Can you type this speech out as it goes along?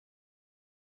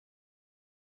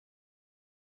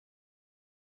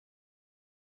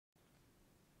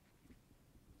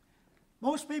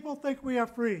Most people think we are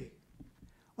free,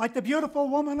 like the beautiful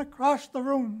woman across the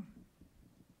room.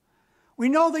 We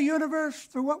know the universe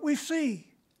through what we see,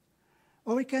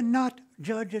 but we cannot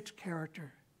judge its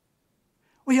character.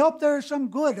 We hope there is some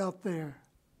good out there,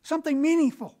 something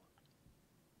meaningful.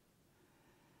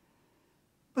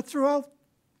 But throughout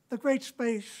the great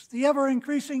space, the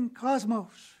ever-increasing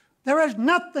cosmos, there is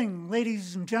nothing,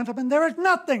 ladies and gentlemen, there is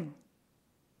nothing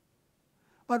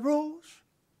but rules,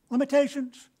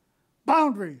 limitations,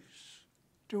 boundaries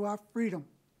to our freedom.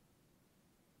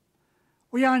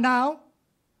 We are now,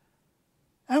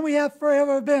 and we have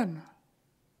forever been,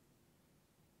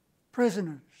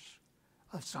 prisoners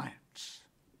of science.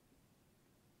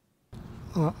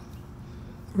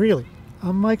 Really?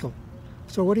 I'm Michael.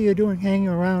 So what are you doing hanging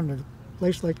around in a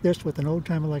place like this with an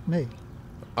old-timer like me?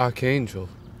 Archangel.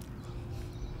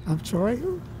 I'm sorry?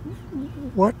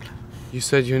 What? You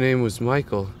said your name was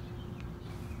Michael.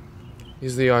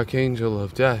 He's the Archangel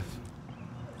of Death.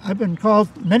 I've been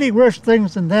called many worse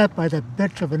things than that by the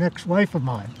bitch of an ex-wife of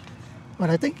mine,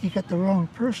 but I think you got the wrong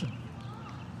person.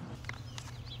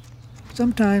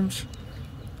 Sometimes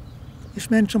you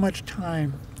spend so much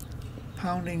time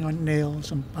pounding on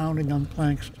nails and pounding on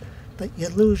planks that you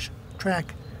lose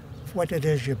track of what it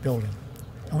is you're building.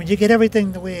 And when you get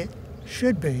everything the way it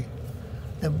should be,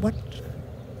 then what's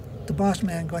the boss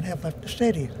man going to have left to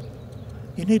say to you?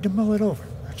 You need to mull it over,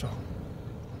 that's all.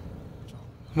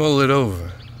 Mull it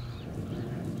over?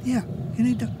 Yeah, you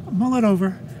need to mull it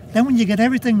over. Then when you get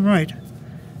everything right,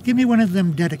 give me one of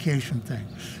them dedication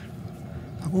things.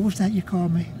 What was that you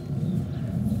called me?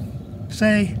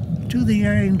 Say, to the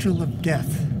angel of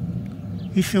death.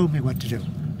 He showed me what to do.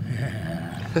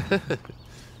 Yeah.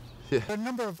 There are a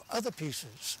number of other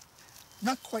pieces,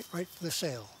 not quite right for the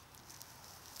sale.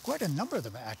 Quite a number of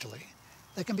them, actually,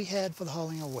 that can be had for the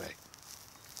hauling away.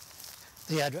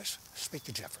 The address, speak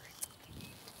to Jeffrey.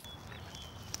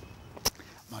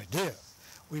 My dear,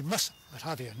 we mustn't let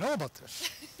Javier know about this.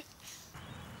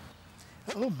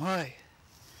 Oh my,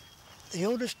 the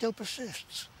odor still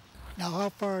persists. Now how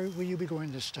far will you be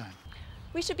going this time?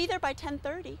 We should be there by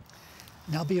 10:30.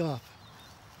 Now be off.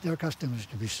 There are customers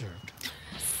to be served.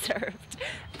 Served.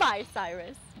 Bye,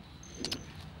 Cyrus.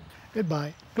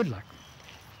 Goodbye. Good luck.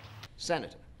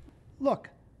 Senator. Look,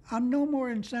 I'm no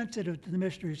more insensitive to the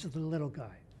mysteries of the little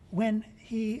guy. When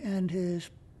he and his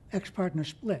ex-partner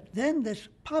split, then this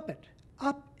puppet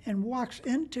up and walks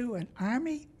into an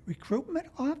army recruitment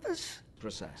office?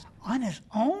 Precisely. On his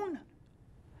own?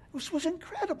 This was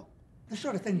incredible. This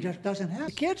sort of thing just doesn't happen.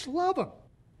 The kids love him.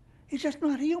 He's just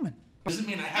not human. Doesn't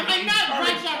mean I Am haven't I not right,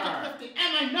 encouraged Dr. Clifton?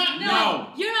 Am I not?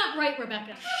 No. You're not right,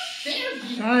 Rebecca. There's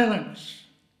you. Silence.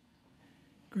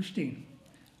 Christine,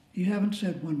 you haven't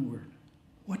said one word.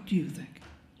 What do you think?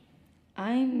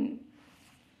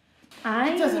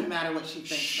 It doesn't matter what she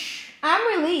thinks. Shh.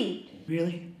 I'm relieved.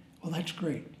 Really? Well, that's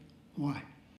great. Why?